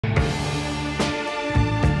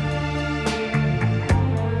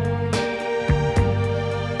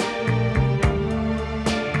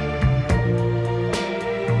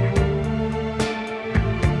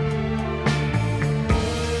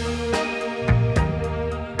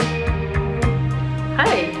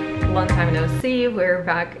long time no see. We're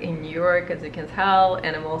back in New York, as you can tell,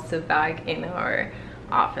 and I'm also back in our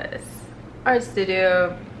office, art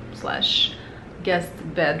studio slash guest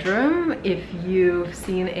bedroom. If you've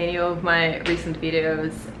seen any of my recent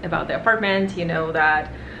videos about the apartment, you know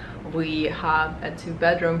that we have a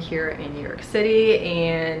 2-bedroom here in New York City,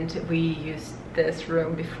 and we used this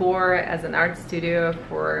room before as an art studio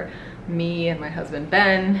for me and my husband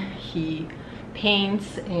Ben. He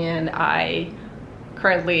paints, and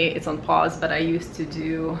currently it's on pause, but I used to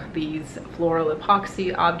do these floral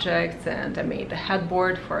epoxy objects, and I made the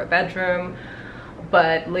headboard for a bedroom.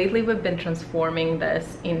 But lately we've been transforming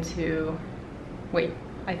this into, wait,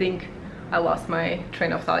 I think I lost my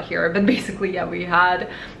train of thought here, but basically, yeah, we had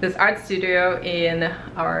this art studio in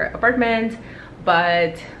our apartment,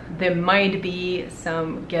 but there might be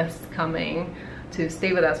some guests coming to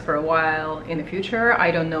stay with us for a while in the future.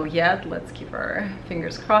 I don't know yet. Let's keep our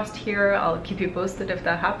fingers crossed here. I'll keep you posted if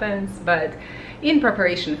that happens. But in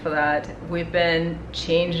preparation for that, we've been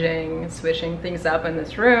switching things up in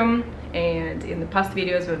this room. And in the past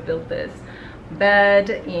videos, we've built this bed,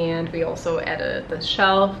 and we also added the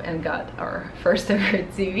shelf and got our first ever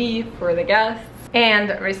TV for the guests.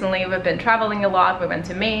 And recently we've been traveling a lot. We went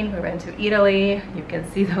to Maine, we went to Italy. You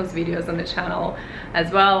can see those videos on the channel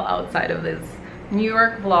as well, outside of this New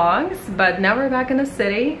York vlogs. But now we're back in the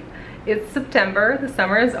city. It's September, the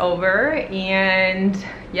summer is over, and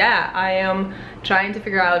yeah, I am trying to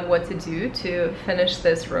figure out what to do to finish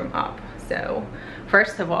this room up. So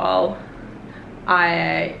first of all,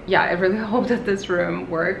 I really hope that this room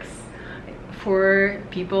works for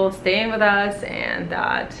people staying with us, and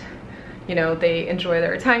that, you know, they enjoy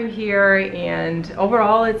their time here. And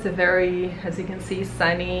overall, it's a very, as you can see,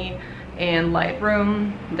 sunny and light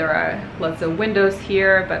room. There are lots of windows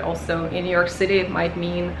here, but also in New York City it might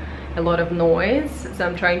mean a lot of noise, so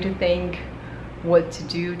I'm trying to think what to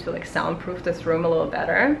do to like soundproof this room a little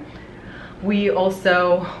better. We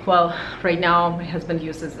also, well, right now my husband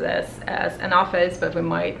uses this as an office, but we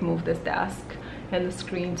might move this desk and the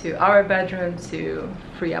screen to our bedroom to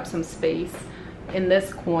free up some space in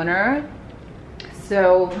this corner.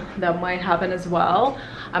 So that might happen as well.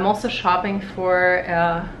 I'm also shopping for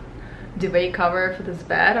a duvet cover for this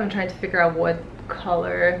bed. I'm trying to figure out what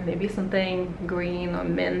color, maybe something green or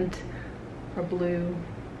mint or blue.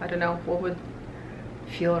 I don't know what would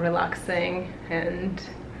feel relaxing and,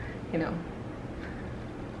 you know,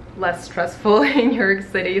 less stressful in New York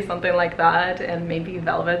City, something like that. And maybe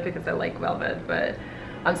velvet, because I like velvet, but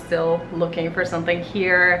I'm still looking for something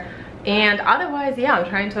here. And otherwise, yeah, I'm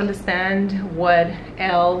trying to understand what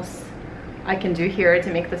else I can do here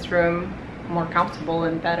to make this room more comfortable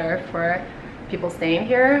and better for people staying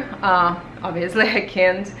here. Obviously I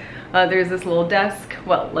can't, there's this little desk.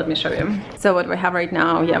 Well, let me show you. So what we have right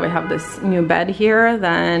now, yeah, we have this new bed here.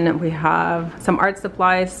 Then we have some art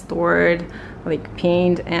supplies stored, like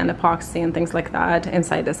paint and epoxy and things like that,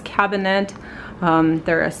 inside this cabinet.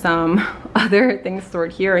 There are some other things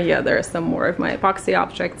stored here. Yeah, there are some more of my epoxy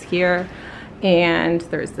objects here. And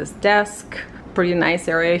there's this desk, pretty nice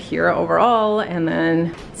area here overall. And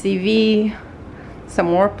then TV, some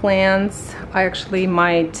more plants. I'll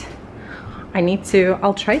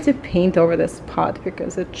try to paint over this pot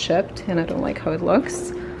because it chipped and I don't like how it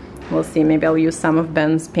looks. We'll see, maybe I'll use some of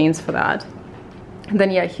Ben's paints for that. And then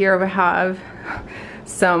yeah, here we have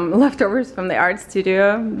some leftovers from the art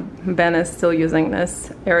studio. Ben is still using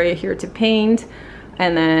this area here to paint.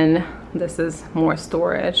 And then this is more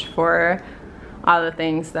storage for other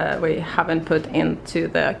things that we haven't put into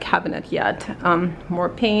the cabinet yet. More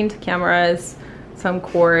paint, cameras, some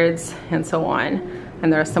cords, and so on.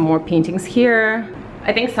 And there are some more paintings here.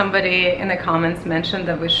 I think somebody in the comments mentioned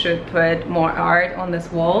that we should put more art on these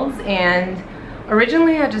walls, and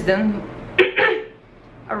originally I just didn't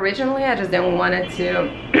want it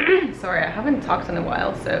to sorry, I haven't talked in a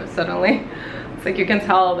while, so suddenly it's like you can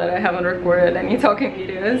tell that I haven't recorded any talking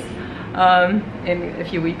videos in a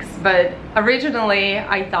few weeks. But originally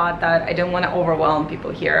I thought that I didn't want to overwhelm people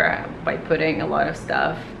here by putting a lot of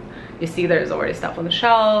stuff. You see there's already stuff on the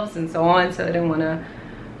shelves and so on, so I didn't want to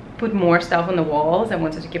put more stuff on the walls. I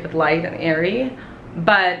wanted to keep it light and airy.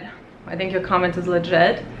 But I think your comment is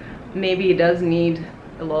legit. Maybe it does need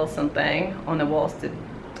a little something on the walls to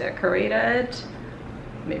decorate it,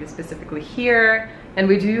 maybe specifically here. And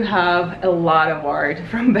we do have a lot of art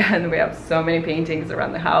from Ben. We have so many paintings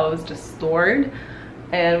around the house just stored,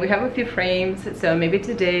 and we have a few frames, so maybe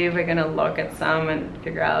today we're gonna look at some and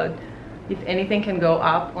figure out if anything can go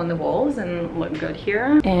up on the walls and look good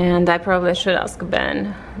here. And I probably should ask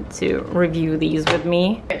Ben to review these with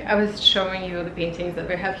me. I was showing you the paintings that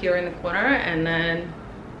we have here in the corner, and then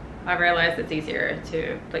I realized it's easier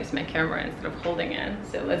to place my camera instead of holding it.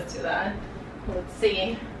 So let's do that. Let's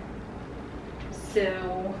see.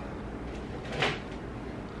 So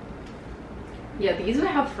yeah, these we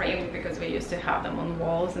have framed because we used to have them on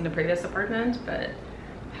walls in the previous apartment, but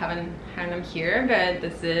haven't hung them here. But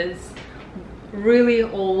this is really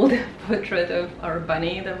old portrait of our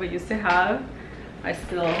bunny that we used to have. I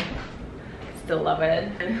still love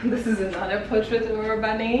it. And this is another portrait of our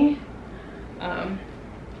bunny.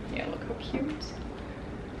 Yeah, look how cute.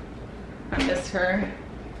 I miss her.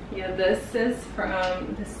 Yeah, this is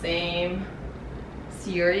from the same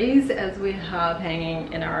series as we have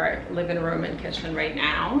hanging in our living room and kitchen right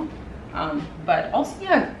now. But also,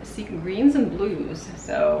 yeah, see greens and blues.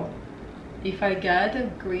 So if I get a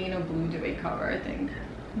green or blue duvet cover, I think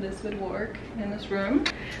this would work in this room.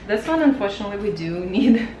 This one, unfortunately, we do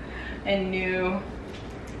need a new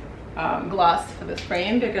glass for this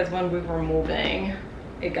frame because when we were moving,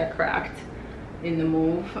 it got cracked in the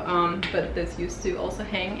move. But this used to also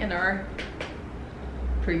hang in our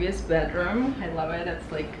previous bedroom. I love it.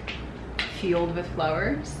 It's like filled with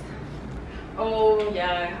flowers. Oh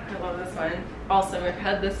yeah, I love this one. Also, we've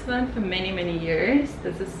had this one for many years.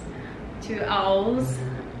 This is two owls,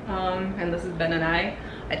 and this is Ben and I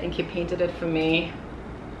think he painted it for me,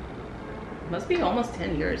 must be almost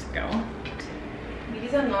 10 years ago.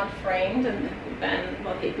 These are not framed, and Ben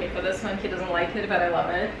will hate me for this one. He doesn't like it, but I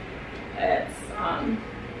love it. It's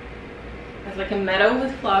like a meadow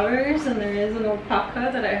with flowers, and there is an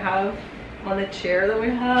alpaca that I have on the chair that we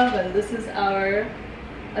have, and this is our,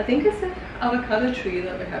 I think it's an avocado tree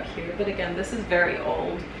that we have here. But again, this is very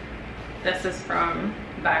old. This is from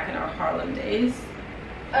back in our Harlem days.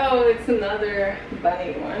 Oh, it's another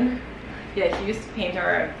bunny one. Yeah, he used to paint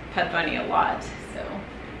our pet bunny a lot, so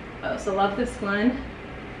I also love this one.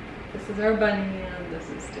 This is our bunny, and this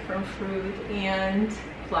is different fruit and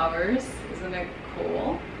flowers. Isn't it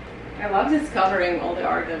cool? I love discovering all the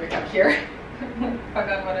art that we have here. I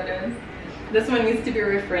forgot what it is. This one needs to be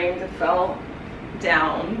reframed. It fell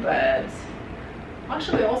down, but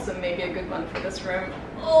actually also maybe a good one for this room.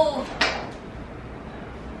 Oh,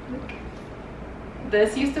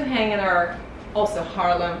 this used to hang in our also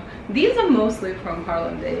Harlem. These are mostly from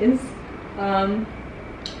Harlem days,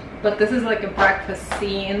 but this is like a breakfast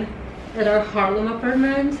scene at our Harlem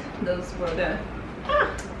apartment. Those were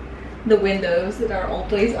the windows at our old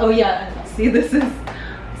place. Oh yeah, see, this is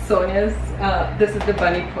Sonia's. This is the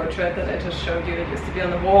bunny portrait that I just showed you. It used to be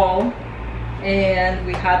on the wall, and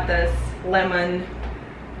we had this lemon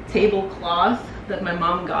tablecloth that my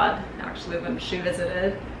mom got actually when she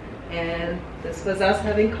visited, and this was us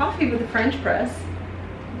having coffee with the French press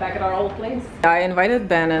back at our old place. I invited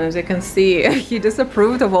Ben, and as you can see, he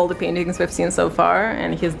disapproved of all the paintings we've seen so far,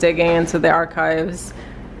 and he's digging into the archives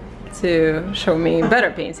to show me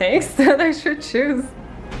better paintings that I should choose.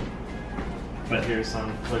 But here's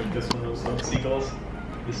some, like this one was some seagulls.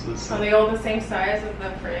 This was. Are they all the same size as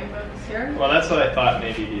the frame books here? Well, that's what I thought.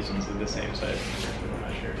 Maybe these ones are the same size. I'm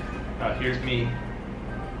not sure. Here's me.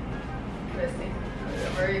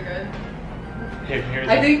 Very good. Here's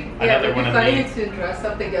I think another one of me. to dress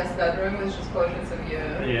up the guest bedroom with just portraits of you.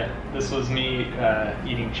 Yeah, this was me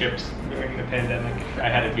eating chips during the pandemic. I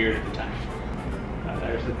had a beard at the time.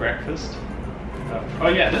 There's the breakfast. Oh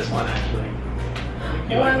yeah, this one actually.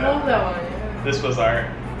 I love that one. Yeah. This was our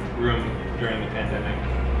room during the pandemic.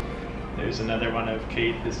 There's another one of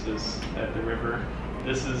Kate. This was at the river.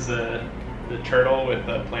 This is the turtle with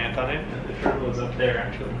a plant on it. And the turtle is up there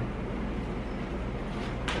actually.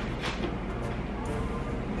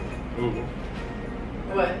 Ooh.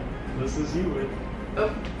 What? This is you with.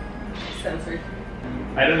 Oh, censored.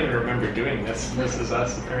 I don't even remember doing this. This is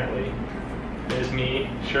us apparently. There's me,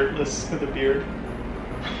 shirtless with a beard.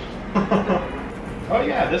 Oh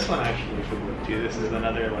yeah, this one actually should look too. This is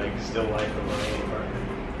another like still life of our old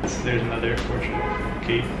apartment. There's another portrait of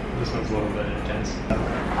Kate. This one's a little bit intense.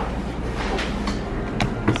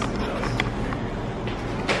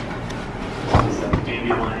 These baby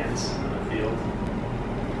lions on the field.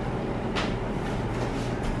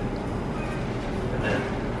 And then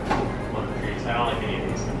one of the trees. I don't like any of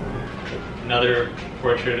these. Another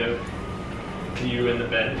portrait of you in the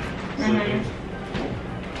bed sleeping.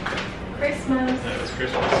 Christmas. That was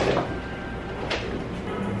Christmas. Yeah.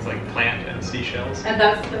 It's like plant and seashells. And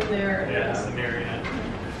that's the mirror. Yeah, that's the mirror. Yeah.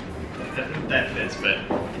 That fits, but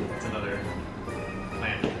it's another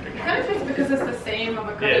plant picture. It kind of fits because it's the same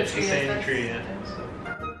avocado tree. Yeah, it's the same tree. Yeah. So.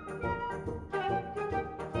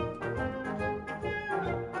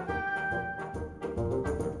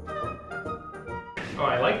 Oh,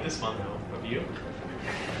 I like this one though, of you.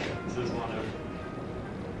 This is one of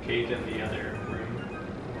Kate in the other room.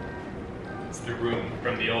 It's the room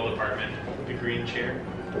from the old apartment, the green chair.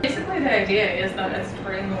 Basically the idea is that it's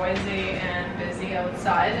pretty noisy and busy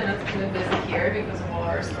outside, and it's kind of busy here because of all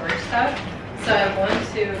our storage stuff. So I want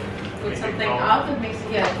to put something up that makes it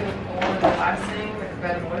feel cool and relaxing with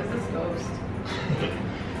better. What is this ghost?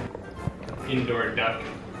 Indoor duck.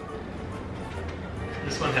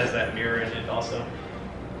 This one has that mirror in it also.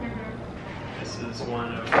 This is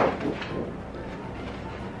one of...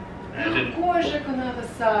 Kozhik on the other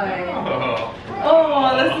side.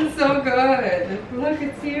 Oh, This is so good. Look,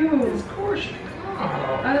 it's you. It's Kozhik.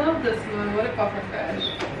 Oh. I love this one. What a puffer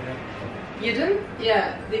fish. You didn't?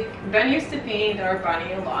 Yeah. Ben used to paint our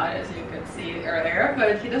bunny a lot, as you could see earlier,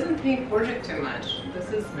 but he doesn't paint Kozhik too much. This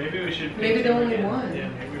is maybe we should. Maybe the only one. Yeah,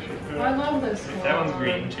 maybe we should. I love this one. That one's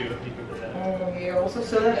green too. You can put that. Oh, yeah. Also,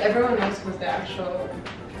 so that everyone else was the actual.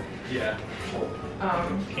 Yeah.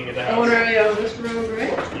 King of the house. Owner of this room,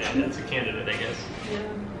 right? Yeah, that's a candidate, I guess. Yeah.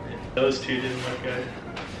 Those two didn't look good.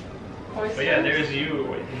 Oysters? But yeah, there's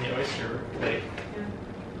you in the oyster plate. Yeah.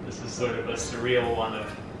 This is sort of a surreal one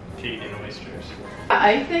of Kate and oysters.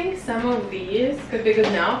 I think some of these could be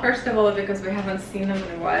good now. First of all, because we haven't seen them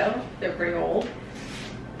in a while. They're pretty old.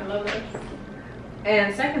 I love this.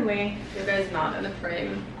 And secondly, you guys not in the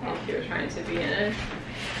frame if you're trying to be in it.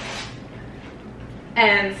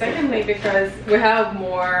 And secondly, because we have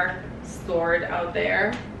more stored out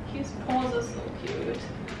there. His paws are so cute.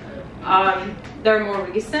 They're more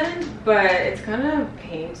recent, but it's kind of a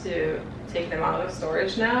pain to take them out of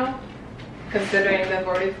storage now, considering they've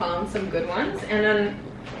already found some good ones. And then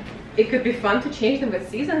it could be fun to change them with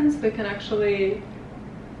seasons. We can actually,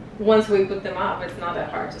 once we put them up, it's not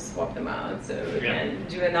that hard to swap them out. So we can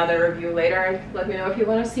do another review later. Let me know if you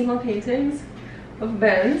want to see more paintings of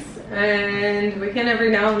Ben's, and we can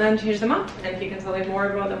every now and then change them up, and he can tell you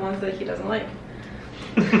more about the ones that he doesn't like.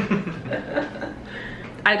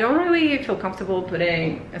 I don't really feel comfortable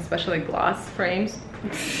putting especially glass frames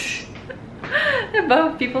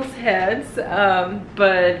above people's heads,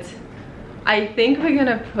 but I think we're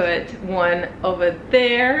gonna put one over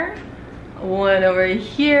there, one over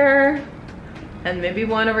here, and maybe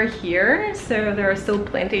one over here, so there are still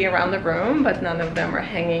plenty around the room, but none of them are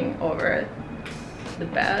hanging over the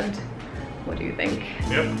bed. What do you think?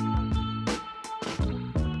 Yep.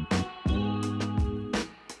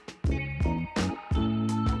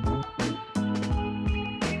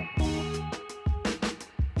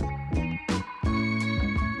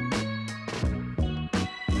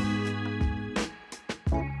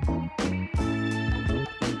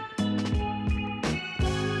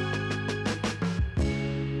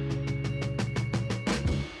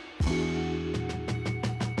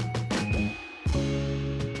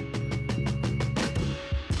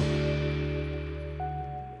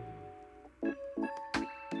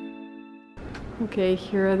 Okay,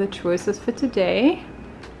 here are the choices for today.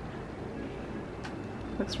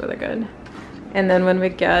 Looks really good. And then when we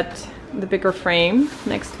get the bigger frame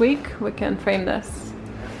next week, we can frame this.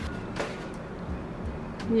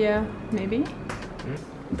 Yeah, maybe.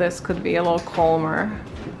 This could be a little calmer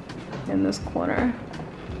in this corner.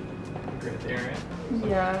 Right there, right?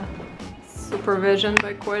 Yeah. Supervision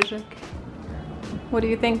by Kozhik. What do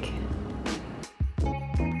you think?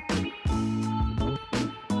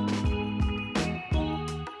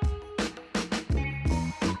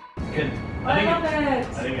 Good. I love it. I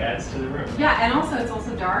think it adds to the room. Yeah, and also it's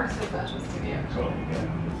also dark, so it matches to me actually. Cool.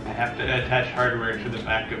 Yeah. I have to attach hardware to the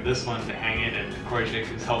back of this one to hang it, and Kozhik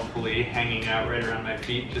is helpfully hanging out right around my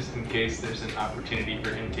feet just in case there's an opportunity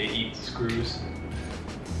for him to eat screws.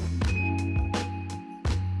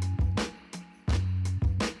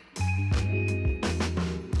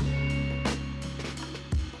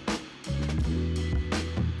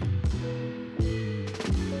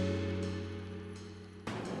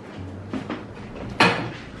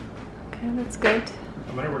 That's good.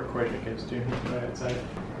 I wonder where Kozhik is too. He's right outside.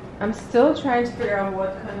 I'm still trying to figure out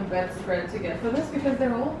what kind of bedspread to get for this because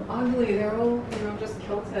they're all ugly. They're all, you know, just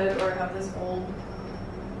kilted or have this old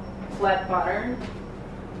flat pattern.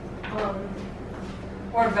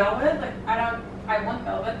 Or velvet. Like I want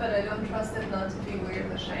velvet, but I don't trust it not to be weird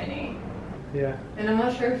and shiny. Yeah. And I'm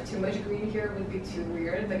not sure if too much green here would be too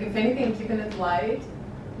weird. Like if anything, keeping it light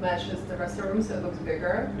matches the rest of the room so it looks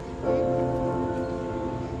bigger.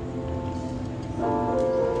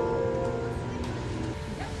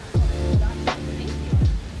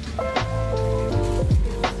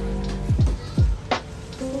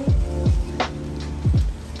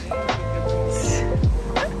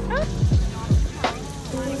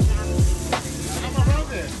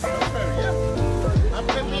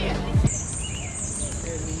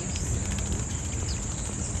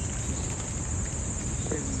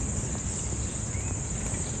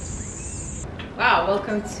 Wow,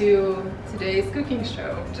 welcome to today's cooking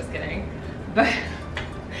show. Just kidding. But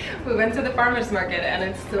we went to the farmer's market and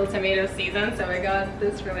it's still tomato season, so I got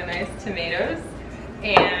this really nice tomatoes.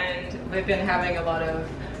 And we've been having a lot of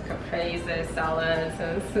caprese salad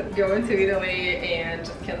since going to Italy and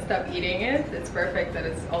just can't stop eating it. It's perfect that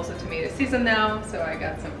it's also tomato season now, so I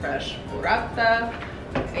got some fresh burrata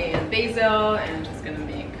and basil and just gonna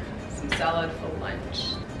make some salad for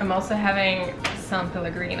lunch. I'm also having San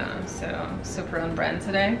Pellegrino, so super on brand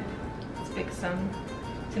today. Let's pick some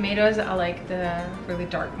tomatoes. I like the really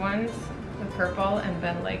dark ones, the purple, and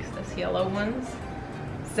Ben likes these yellow ones.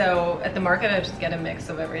 So at the market I just get a mix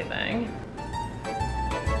of everything.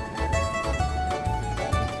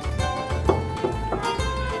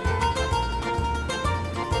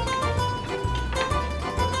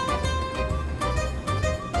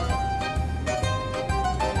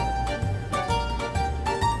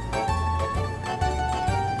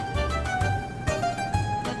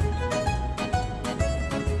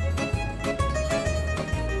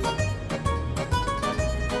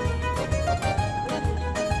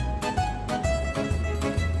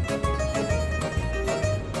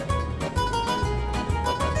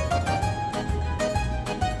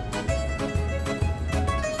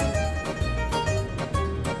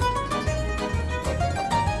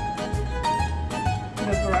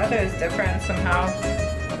 Is different somehow.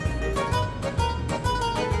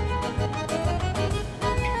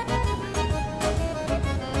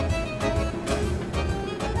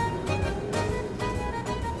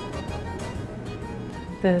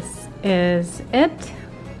 This is it.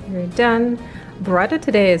 We're done. Burrata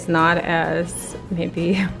today is not as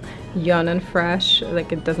maybe young and fresh,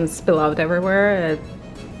 like it doesn't spill out everywhere.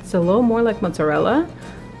 It's a little more like mozzarella,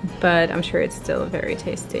 but I'm sure it's still very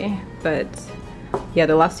tasty. But yeah,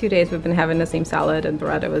 the last few days we've been having the same salad and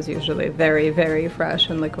burrata was usually very, very fresh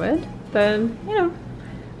and liquid. But, you know,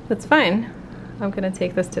 that's fine. I'm gonna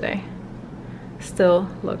take this today. Still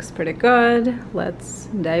looks pretty good. Let's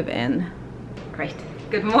dive in. Great.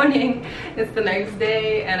 Good morning. It's the next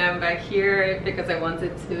day and I'm back here because I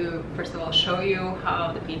wanted to, first of all, show you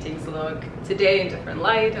how the paintings look today in different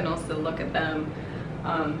light and also look at them,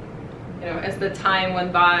 you know, as the time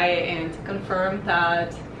went by and to confirm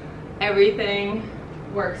that everything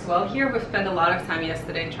works well here. We spent a lot of time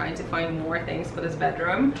yesterday trying to find more things for this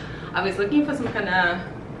bedroom. I was looking for some kind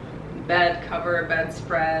of bed cover,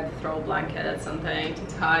 bedspread, throw blanket, something to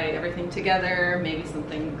tie everything together, maybe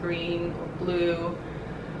something green or blue.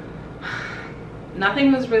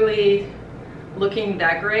 Nothing was really looking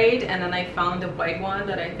that great, and then I found a white one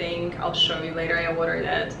that I think I'll show you later. I ordered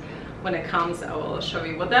it. When it comes, I will show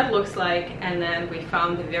you what that looks like. And then we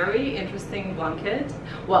found a very interesting blanket.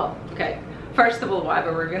 Well, okay, first of all, why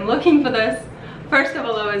were we looking for this? First of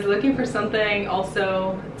all, I was looking for something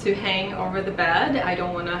also to hang over the bed. I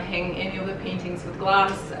don't want to hang any of the paintings with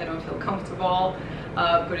glass. I don't feel comfortable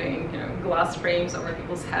putting, you know, glass frames over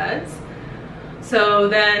people's heads. So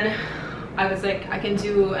then I was like, I can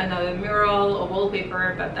do another mural or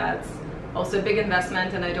wallpaper, but that's also a big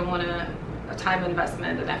investment and I don't want to a time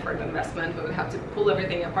investment, an effort investment. We would have to pull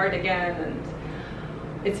everything apart again,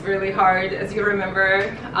 and it's really hard. As you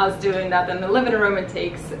remember, us doing that in the living room, it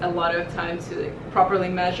takes a lot of time to properly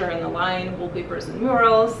measure and align wallpapers and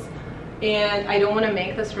murals. And I don't want to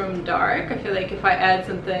make this room dark. I feel like if I add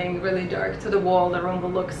something really dark to the wall, the room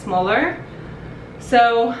will look smaller.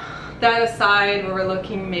 So that aside, we were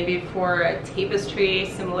looking maybe for a tapestry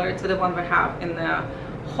similar to the one we have in the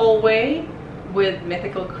hallway with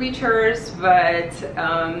mythical creatures, but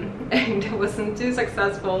it wasn't too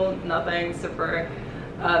successful. Nothing super.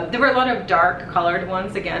 There were a lot of dark colored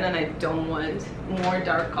ones again, and I don't want more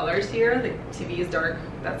dark colors here. The TV is dark,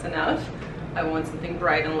 that's enough. I want something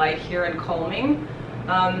bright and light here and calming.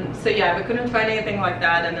 So yeah, we couldn't find anything like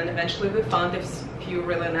that, and then eventually we found a few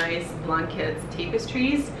really nice blankets,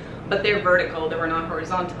 tapestries, but they're vertical, they were not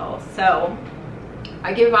horizontal. So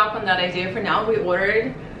I gave up on that idea for now. We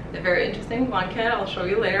ordered a very interesting blanket, I'll show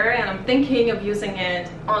you later, and I'm thinking of using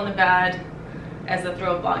it on the bed as a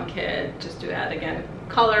throw blanket, just to add again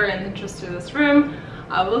color and interest to this room.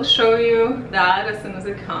 I will show you that as soon as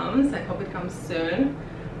it comes. I hope it comes soon.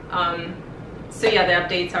 So yeah, the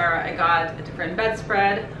updates are I got a different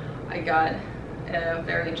bedspread, I got a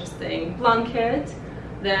very interesting blanket.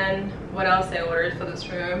 Then what else I ordered for this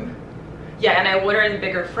room? Yeah, and I ordered a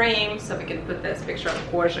bigger frame so we can put this picture of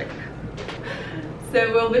Korzik. So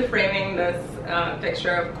we'll be framing this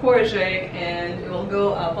picture of Korzik, and it will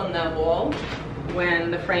go up on that wall.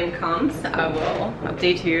 When the frame comes, I will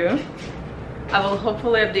update you. I will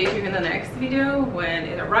hopefully update you in the next video when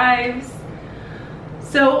it arrives.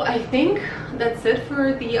 So I think that's it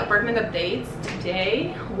for the apartment updates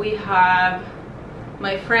today. We have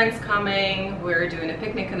my friends coming, we're doing a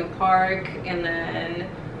picnic in the park, and then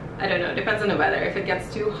I don't know, depends on the weather. If it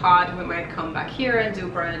gets too hot, we might come back here and do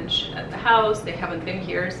brunch at the house. They haven't been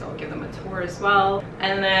here, so I'll give them a tour as well.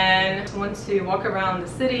 And then I want to walk around the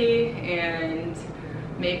city and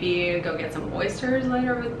maybe go get some oysters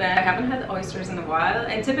later with Ben. I haven't had oysters in a while,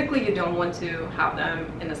 and typically you don't want to have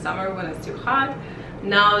them in the summer when it's too hot.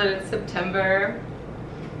 Now that it's September,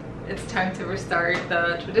 it's time to restart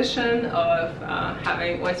the tradition of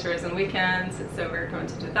having oysters on weekends, so we're going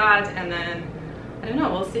to do that, and then I don't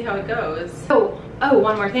know, we'll see how it goes. Oh,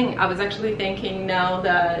 one more thing. I was actually thinking, now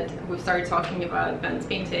that we've started talking about Ben's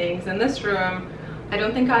paintings in this room, I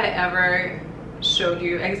don't think I ever showed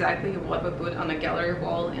you exactly what we put on a gallery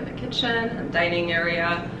wall in the kitchen and dining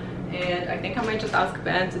area, and I think I might just ask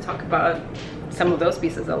Ben to talk about some of those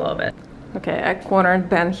pieces a little bit. Okay, I cornered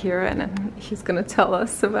Ben here, and he's gonna tell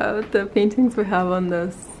us about the paintings we have on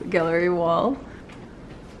this gallery wall.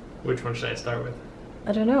 Which one should I start with?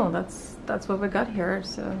 I don't know, that's what we got here,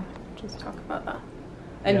 so just talk about that.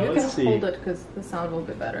 And yeah, you can hold it because the sound will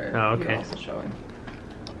be better. Oh, okay. You're also showing.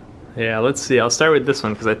 Yeah, let's see. I'll start with this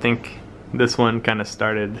one because I think this one kind of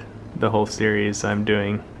started the whole series I'm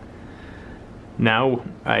doing. Now,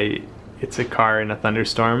 it's a car in a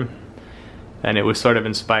thunderstorm, and it was sort of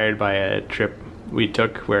inspired by a trip we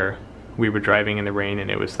took where we were driving in the rain and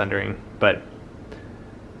it was thundering. But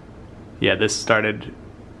yeah, this started,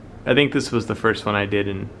 I think this was the first one I did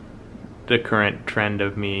in the current trend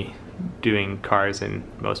of me doing cars in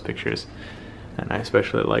most pictures, and I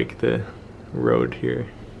especially like the road here.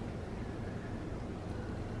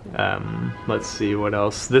 Let's see what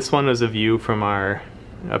else. This one was a view from our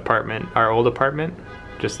apartment, our old apartment,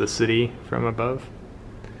 just the city from above.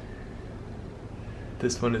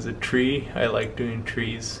 This one is a tree. I like doing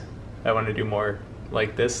trees. I want to do more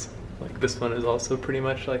like this. Like this one is also pretty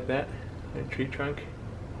much like that, a tree trunk.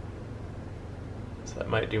 So I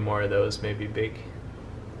might do more of those, maybe big.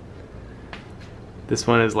 This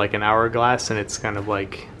one is like an hourglass, and it's kind of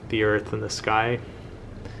like the earth and the sky,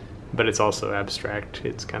 but it's also abstract.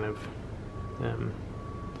 It's kind of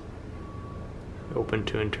open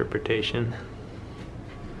to interpretation.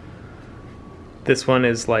 This one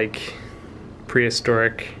is like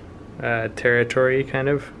prehistoric territory, kind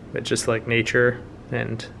of, but just like nature,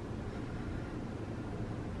 and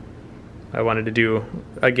I wanted to do,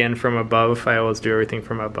 again, from above. I always do everything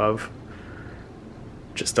from above.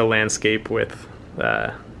 Just a landscape with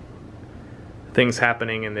things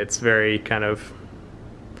happening, and it's very kind of,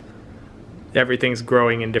 everything's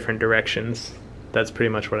growing in different directions. That's pretty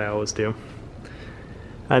much what I always do.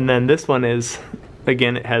 And then this one is,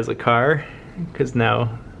 again, it has a car, because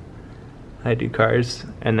now I do cars,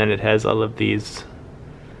 and then it has all of these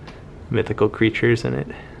mythical creatures in it.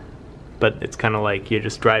 But it's kind of like you're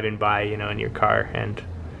just driving by, you know, in your car, and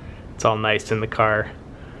it's all nice in the car.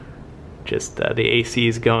 Just the AC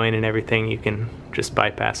is going and everything. You can just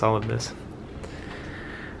bypass all of this.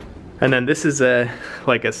 And then this is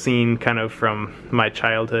like a scene kind of from my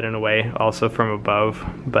childhood in a way, also from above,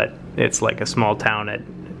 but it's like a small town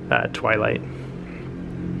at twilight.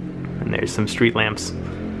 And there's some street lamps.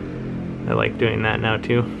 I like doing that now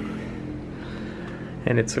too.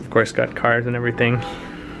 And it's of course got cars and everything.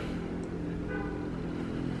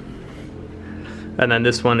 And then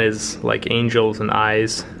this one is like angels and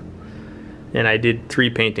eyes. And I did 3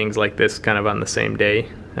 paintings like this kind of on the same day.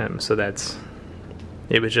 So that's,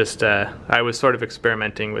 it was just, I was sort of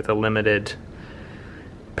experimenting with a limited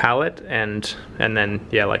palette, and then,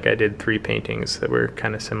 yeah, like I did 3 paintings that were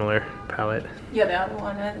kind of similar palette. Yeah, the other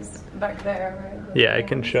one is back there, right? Yeah, I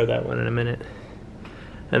can show that one in a minute.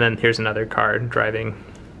 And then here's another car driving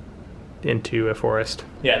into a forest.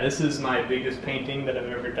 Yeah, this is my biggest painting that I've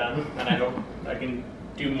ever done, and I hope I can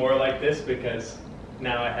do more like this because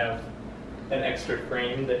now I have an extra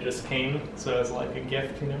frame that just came, so it's like a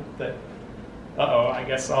gift, you know, that, uh-oh, I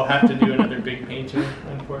guess I'll have to do another big painting,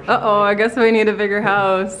 unfortunately. Uh-oh, I guess we need a bigger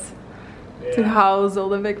house to Yeah. house all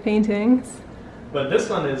the big paintings. But this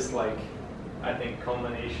one is like, I think,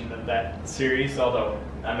 culmination of that series, although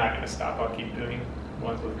I'm not going to stop, I'll keep doing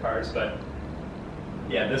ones with cars, but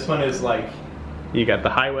yeah, this one is like, you got the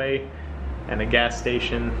highway and a gas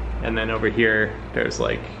station, and then over here there's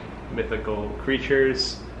like mythical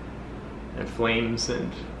creatures and flames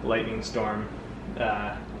and lightning storm,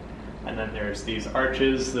 and then there's these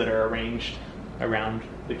arches that are arranged around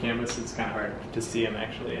the canvas. It's kind of hard to see them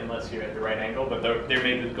actually unless you're at the right angle, but they're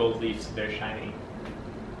made with gold leaf, so they're shiny.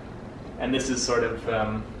 And this is sort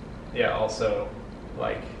of yeah, also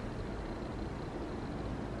like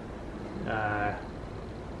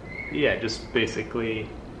yeah, just basically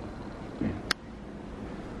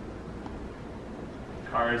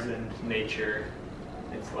cars and nature.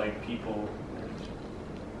 It's like people and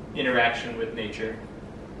interaction with nature.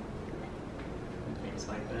 Things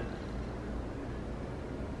like that.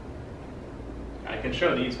 I can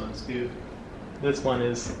show these ones too. This one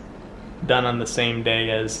is done on the same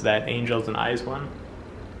day as that Angels and Eyes one.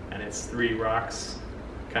 And it's 3 rocks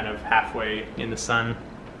kind of halfway in the sun.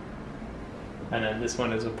 And then this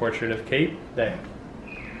one is a portrait of Kate that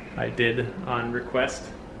I did on request.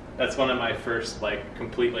 That's one of my first like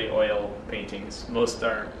completely oil paintings. Most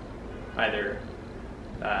are either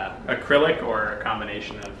acrylic or a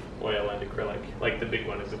combination of oil and acrylic. Like the big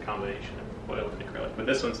one is a combination of oil and acrylic, but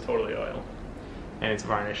this one's totally oil. And it's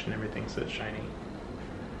varnished and everything, so it's shiny.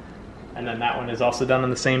 And then that one is also done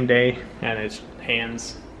on the same day, and it's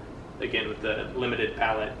hands, again with the limited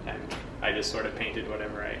palette, and I just sort of painted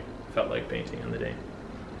whatever I felt like painting on the day.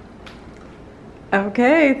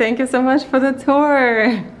 Okay, thank you so much for the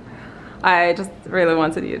tour. I just really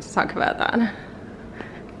wanted you to talk about that.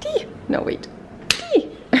 No, wait.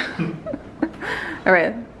 All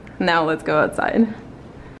right, now let's go outside.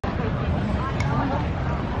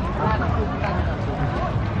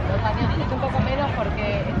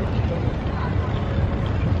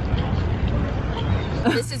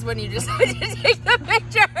 This is when you decide to take the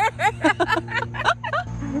picture.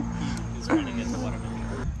 He's running into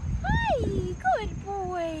watermelon. Hi, good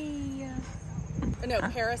boy. No,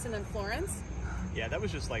 Paris and then Florence. Yeah, that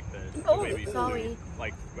was just like the way we sorry. flew.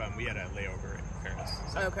 Like we had a layover in Paris,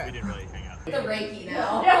 so Okay. we didn't really hang out. The Reiki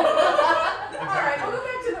now. Alright, we'll go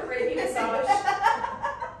back to the Reiki massage.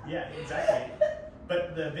 Yeah, exactly.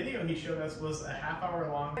 But the video he showed us was a half-hour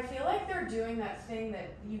long. I feel like they're doing that thing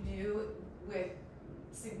that you do with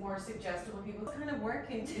more suggestible people. It's kind of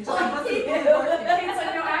working too. It's like, working. It's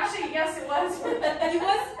like, no, actually, yes, it was. It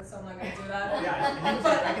was. So I'm not gonna do that. Yeah,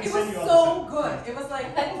 But it was so good. It was like,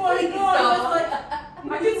 oh my god, it was like,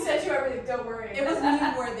 I can send you everything, don't worry. It was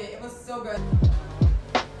meme worthy. It was so good.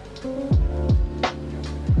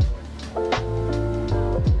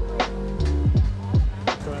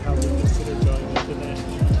 So how we considered going into that.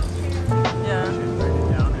 Yeah. Write it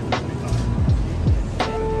down and then we thought.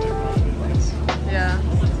 Yeah.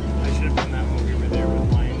 I should have done that when we were there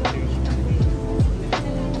with Lion too.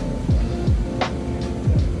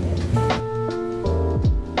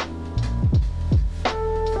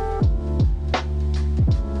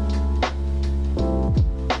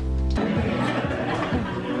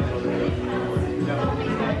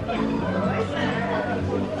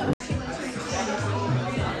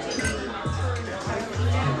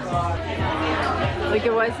 Like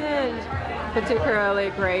it wasn't particularly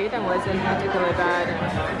great and wasn't particularly bad.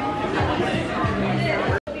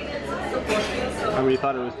 And we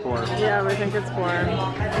thought it was 4. Yeah, we think it's 4.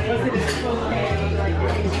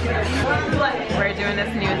 We're doing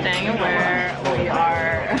this new thing where we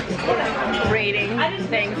are rating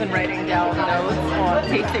things and writing down notes or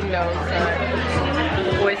tasting notes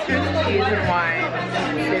on oysters, cheese, and wine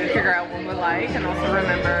to figure out what we like and also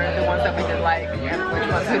remember the ones that we did like and which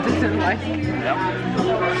ones we didn't like.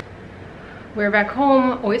 Yep. We're back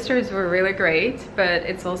home. Oysters were really great, but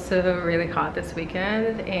it's also really hot this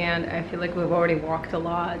weekend and I feel like we've already walked a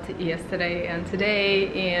lot yesterday and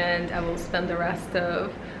today, and I will spend the rest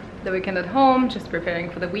of the weekend at home just preparing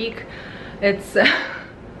for the week. It's I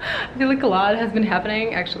feel like a lot has been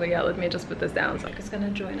happening. Actually, yeah, let me just put this down. Zach is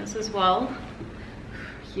gonna join us as well.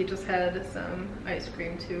 He just had some ice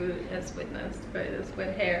cream too, as witnessed by this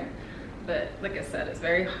wet hair, but like I said, it's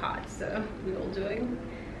very hot, so we're all doing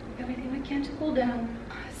everything we can to cool down.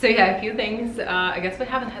 So yeah, a few things. I guess we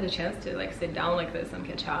haven't had a chance to like sit down like this and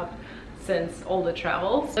catch up since all the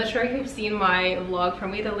travels. Not sure if you've seen my vlog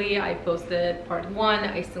from Italy. I posted part 1.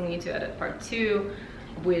 I still need to edit part 2,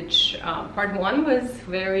 which part 1 was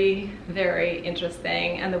very, very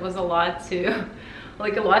interesting, and there was a lot to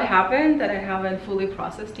like a lot happened that I haven't fully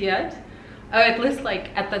processed yet. At least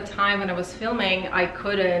like at the time when I was filming, I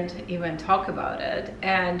couldn't even talk about it,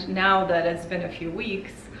 and now that it's been a few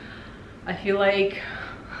weeks, I feel like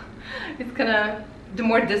it's gonna, the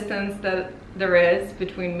more distance that there is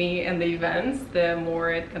between me and the events, the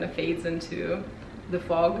more it kind of fades into the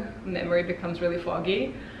fog. Memory becomes really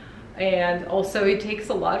foggy, and also it takes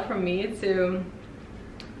a lot from me to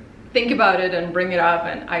think about it and bring it up,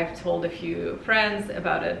 and I've told a few friends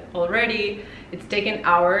about it already. It's taken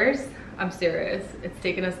hours. I'm serious. It's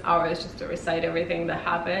taken us hours just to recite everything that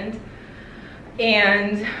happened,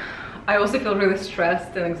 and I also feel really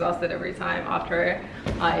stressed and exhausted every time after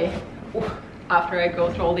I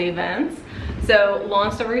go through all the events. So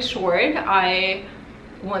long story short, I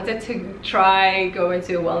wanted to try going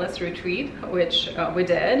to a wellness retreat, which we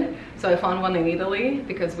did. So I found one in Italy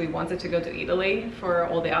because we wanted to go to Italy for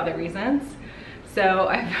all the other reasons. So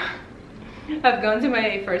I've gone to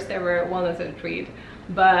my first ever wellness retreat,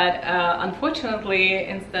 but unfortunately,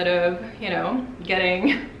 instead of, you know,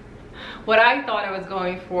 getting what I thought I was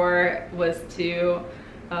going for, was to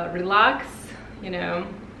relax, you know,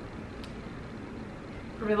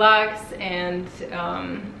 relax and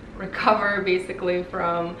recover basically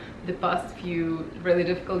from the past few really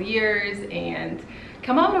difficult years and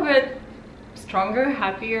come out of it stronger,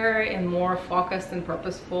 happier, and more focused and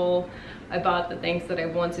purposeful about the things that I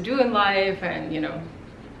want to do in life, and, you know,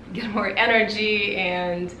 get more energy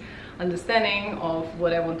and understanding of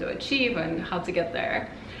what I want to achieve and how to get there.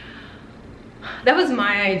 That was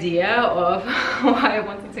my idea of why I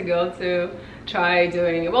wanted to go to try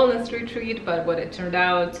doing a wellness retreat, but what it turned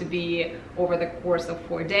out to be over the course of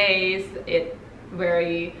 4 days, it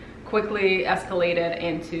very quickly escalated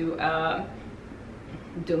into a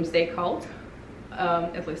doomsday cult,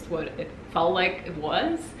 at least what it felt like it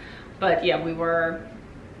was. But yeah, we were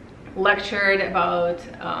lectured about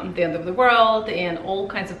the end of the world and all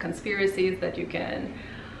kinds of conspiracies that you can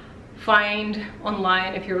find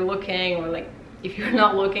online if you're looking, or like if you're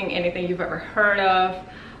not looking, anything you've ever heard of.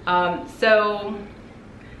 So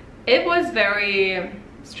it was very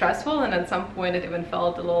stressful, and at some point it even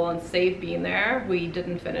felt a little unsafe being there. We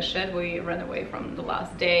didn't finish it. We ran away from the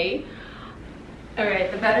last day. All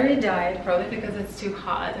right, the battery died, probably because it's too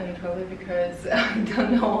hot and probably because I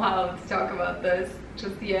don't know how to talk about this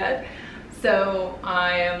just yet. So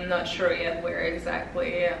I am not sure yet where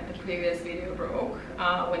exactly the previous video broke.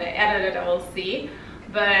 When I edit it, I will see.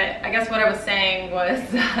 But I guess what I was saying was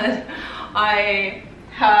that I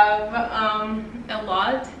have a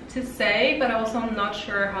lot to say, but also I'm not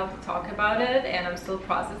sure how to talk about it, and I'm still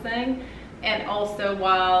processing. And also,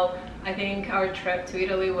 while I think our trip to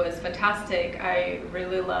Italy was fantastic, I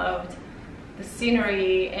really loved the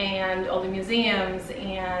scenery and all the museums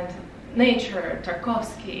and nature,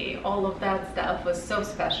 Tarkovsky, all of that stuff was so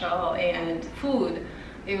special, and food,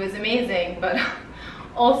 it was amazing. But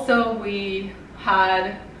also we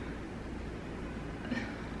had,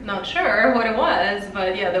 not sure what it was,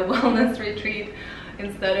 but yeah, the wellness retreat,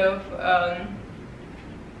 instead of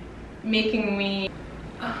making me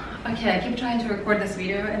okay, I keep trying to record this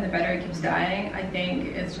video and the battery keeps dying. I think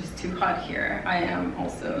it's just too hot here. I am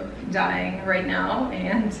also dying right now,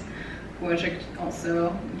 and Wojciech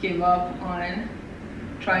also gave up on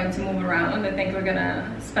trying to move around. I think we're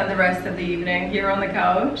gonna spend the rest of the evening here on the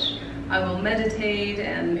couch. I will meditate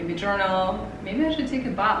and maybe journal. Maybe I should take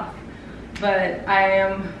a bath. But I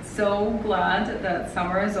am so glad that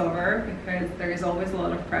summer is over, because there is always a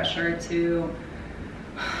lot of pressure to,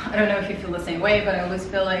 I don't know if you feel the same way, but I always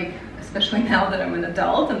feel like, especially now that I'm an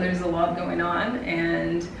adult and there's a lot going on,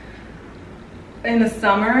 and in the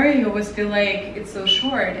summer you always feel like it's so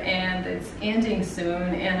short and it's ending soon,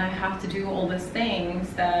 and I have to do all these things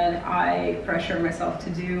that I pressure myself to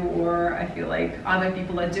do, or I feel like other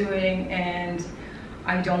people are doing, and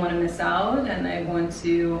I don't want to miss out. And I want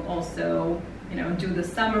to also, you know, do the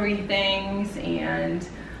summery things and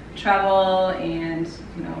travel and,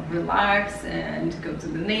 you know, relax and go to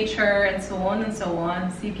the nature and so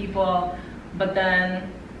on, see people. But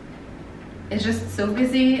then it's just so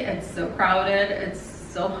busy, it's so crowded, it's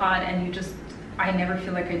so hot, and you just, I never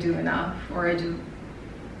feel like I do enough, or I do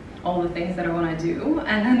all the things that I want to do.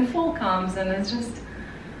 And then the fall comes and it's just,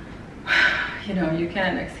 you know, you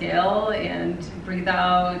can exhale and breathe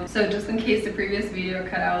out. So just in case the previous video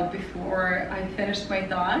cut out before I finished my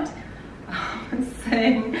thought, I was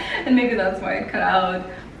saying, and maybe that's why it cut out,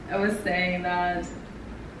 I was saying that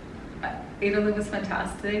Italy was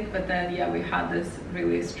fantastic, but then yeah, we had this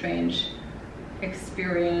really strange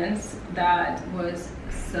experience that was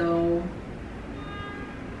so,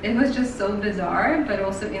 it was just so bizarre, but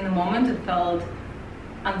also in the moment it felt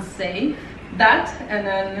unsafe. That, and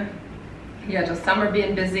then yeah, just summer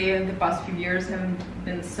being busy. The past few years have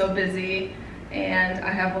been so busy, and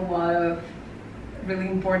I have a lot of really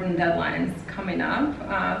important deadlines coming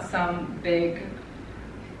up. Some big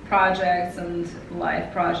projects and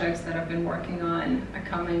life projects that I've been working on are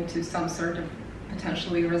coming to some sort of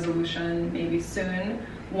potentially resolution maybe soon,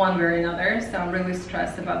 one way or another. So I'm really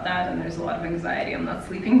stressed about that, and there's a lot of anxiety. I'm not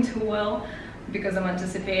sleeping too well because I'm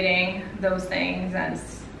anticipating those things, and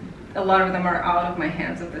a lot of them are out of my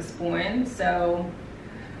hands at this point. So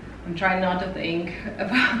I'm trying not to think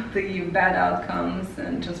about the bad outcomes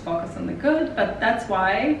and just focus on the good. But that's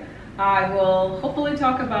why I will hopefully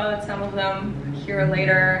talk about some of them here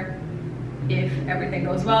later if everything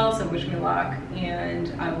goes well, so wish me luck. And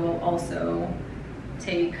I will also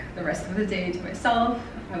take the rest of the day to myself.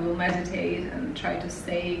 I will meditate and try to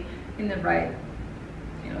stay in the right,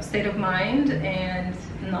 state of mind and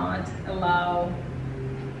not allow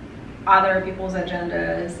other people's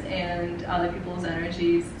agendas and other people's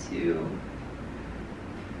energies to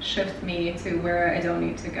shift me to where I don't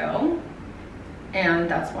need to go. And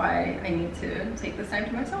that's why I need to take this time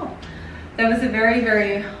to myself. That was a very,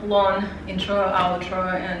 very long intro,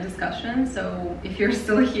 outro, and discussion. So if you're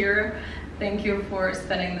still here, thank you for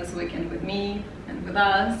spending this weekend with me and with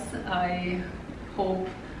us. I hope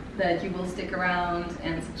that you will stick around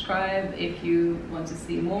and subscribe if you want to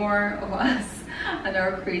see more of us and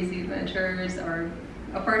our crazy adventures, our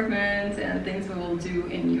apartment, and things we will do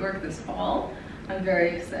in New York this fall. I'm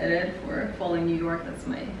very excited for fall in New York. That's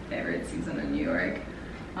my favorite season in New York.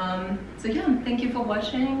 So yeah, thank you for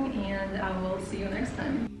watching, and I will see you next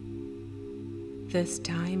time. This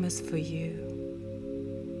time is for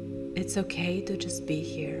you. It's okay to just be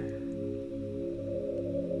here.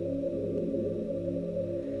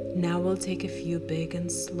 Now we'll take a few big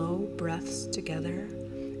and slow breaths together,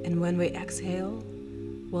 and when we exhale,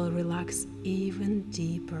 we'll relax even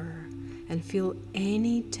deeper and feel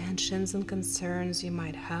any tensions and concerns you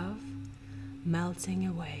might have melting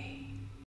away.